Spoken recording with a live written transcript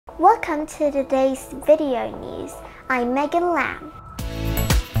Welcome to today's video news. I'm Megan Lam.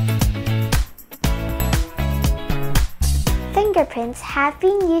 Fingerprints have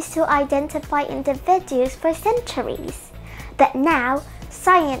been used to identify individuals for centuries, but now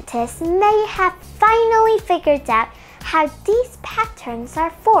scientists may have finally figured out how these patterns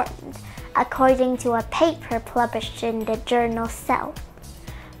are formed, according to a paper published in the journal Cell.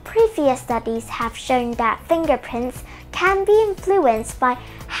 Previous studies have shown that fingerprints can be influenced by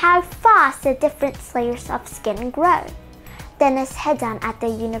how fast the different layers of skin grow. Dennis Hedden at the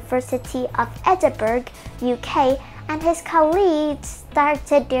University of Edinburgh, UK, and his colleagues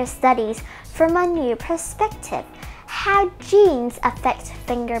started their studies from a new perspective: how genes affect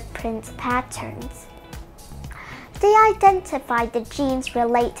fingerprint patterns. They identified the genes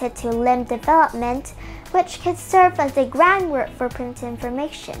related to limb development, which could serve as the groundwork for print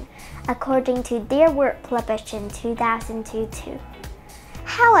information, according to their work published in 2002.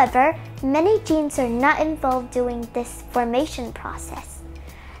 However, many genes are not involved during this formation process.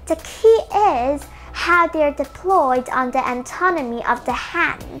 The key is how they are deployed on the anatomy of the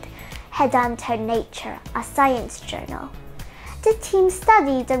hand, Hedden told Nature, a science journal. The team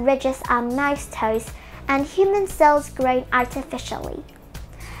studied the ridges on mouse toes and human cells grown artificially.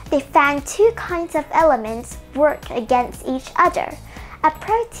 They found two kinds of elements work against each other. A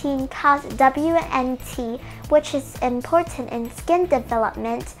protein called WNT, which is important in skin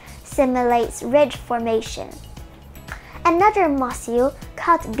development, simulates ridge formation. Another molecule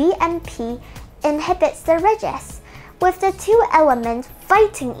called BMP inhibits the ridges. With the two elements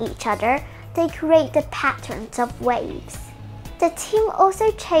fighting each other, they create the patterns of waves. The team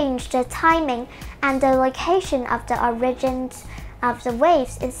also changed the timing and the location of the origins of the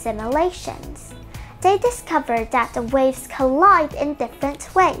waves in simulations. They discovered that the waves collide in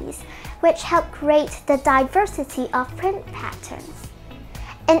different ways, which help create the diversity of print patterns.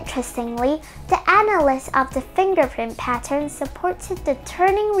 Interestingly, the analysis of the fingerprint pattern supported the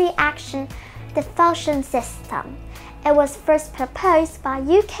turning reaction diffusion system. It was first proposed by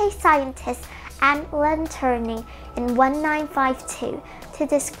UK scientist Alan Turing in 1952 to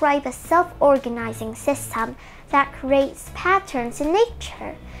describe a self-organizing system that creates patterns in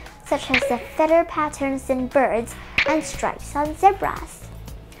nature, such as the feather patterns in birds and stripes on zebras.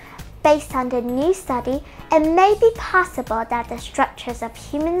 Based on the new study, it may be possible that the structures of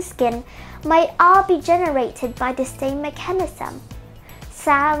human skin might all be generated by the same mechanism.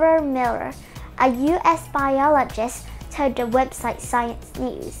 Sarah Miller, a US biologist, told the website Science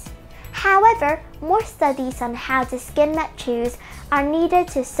News. However, more studies on how the skin matures are needed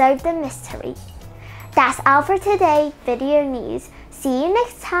to solve the mystery. That's all for today, Video News. See you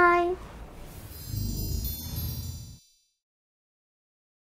next time!